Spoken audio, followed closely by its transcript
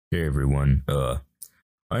Hey everyone,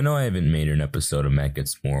 I know I haven't made an episode of Matt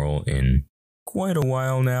Gets Moral in quite a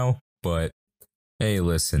while now, but hey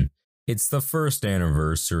listen, it's the first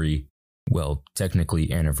anniversary, well,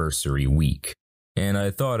 technically anniversary week, and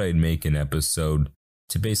I thought I'd make an episode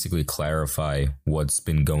to basically clarify what's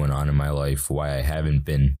been going on in my life, why I haven't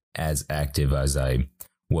been as active as I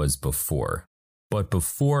was before. But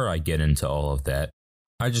before I get into all of that,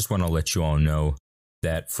 I just want to let you all know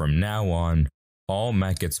that from now on, all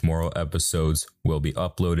Matt Gets Moral episodes will be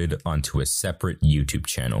uploaded onto a separate YouTube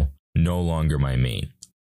channel, no longer my main.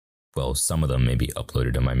 Well, some of them may be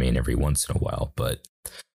uploaded on my main every once in a while, but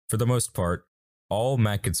for the most part, all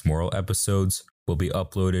Matt Gets Moral episodes will be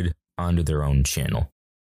uploaded onto their own channel.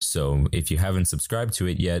 So if you haven't subscribed to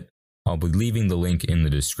it yet, I'll be leaving the link in the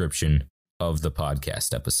description of the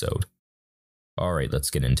podcast episode. Alright, let's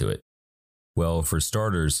get into it. Well, for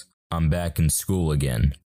starters, I'm back in school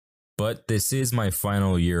again. But this is my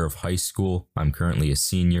final year of high school. I'm currently a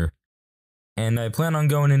senior. And I plan on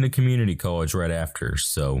going into community college right after,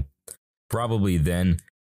 so probably then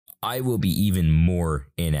I will be even more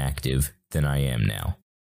inactive than I am now.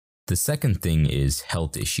 The second thing is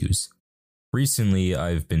health issues. Recently,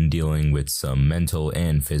 I've been dealing with some mental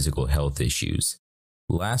and physical health issues.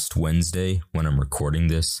 Last Wednesday, when I'm recording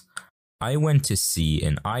this, I went to see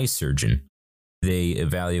an eye surgeon. They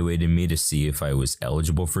evaluated me to see if I was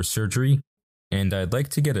eligible for surgery, and I'd like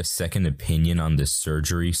to get a second opinion on this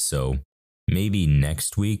surgery, so maybe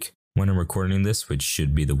next week, when I'm recording this, which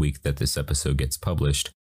should be the week that this episode gets published,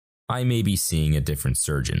 I may be seeing a different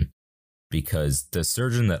surgeon. Because the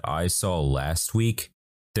surgeon that I saw last week,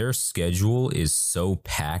 their schedule is so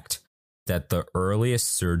packed that the earliest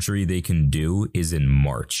surgery they can do is in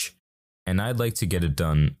March, and I'd like to get it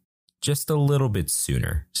done just a little bit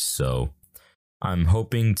sooner, so I'm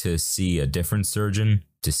hoping to see a different surgeon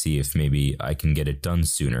to see if maybe I can get it done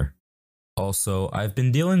sooner. Also, I've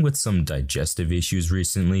been dealing with some digestive issues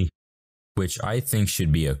recently, which I think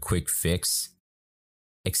should be a quick fix,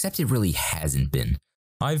 except it really hasn't been.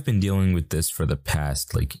 I've been dealing with this for the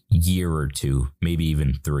past year or two, maybe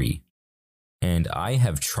even 3. And I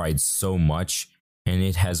have tried so much and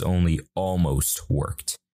it has only almost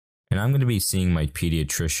worked. And I'm going to be seeing my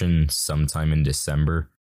pediatrician sometime in December,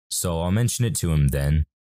 so I'll mention it to him then.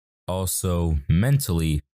 Also,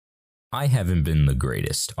 mentally, I haven't been the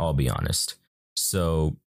greatest, I'll be honest.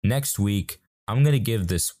 So, next week, I'm going to give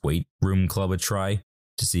this weight room club a try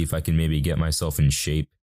to see if I can maybe get myself in shape.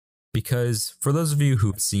 Because for those of you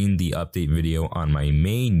who've seen the update video on my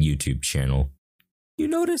main YouTube channel, you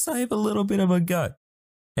notice I have a little bit of a gut.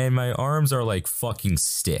 And my arms are like fucking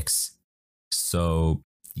sticks. So,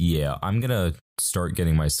 yeah, I'm going to start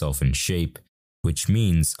getting myself in shape, which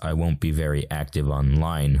means I won't be very active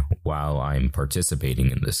online while I'm participating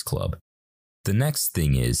in this club. The next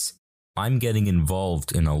thing is, I'm getting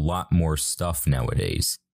involved in a lot more stuff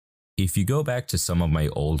nowadays. If you go back to some of my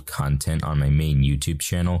old content on my main YouTube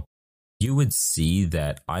channel, you would see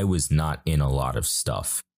that I was not in a lot of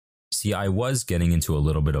stuff. See, I was getting into a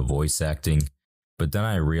little bit of voice acting, but then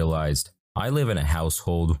I realized I live in a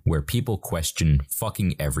household where people question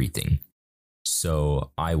fucking everything.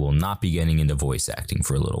 So I will not be getting into voice acting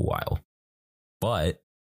for a little while. But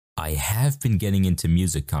I have been getting into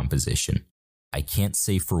music composition. I can't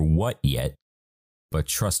say for what yet, but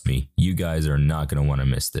trust me, you guys are not going to want to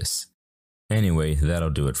miss this. Anyway,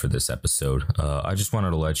 that'll do it for this episode. I just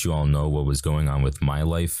wanted to let you all know what was going on with my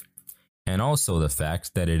life, and also the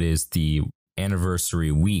fact that it is the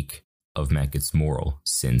anniversary week of Matt Gets Moral,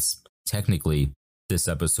 since technically this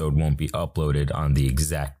episode won't be uploaded on the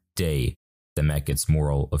exact day that Matt Gets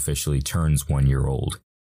Moral officially turns 1 year old.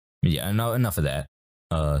 Yeah, enough of that.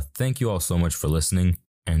 Thank you all so much for listening,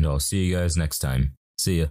 and I'll see you guys next time. See ya.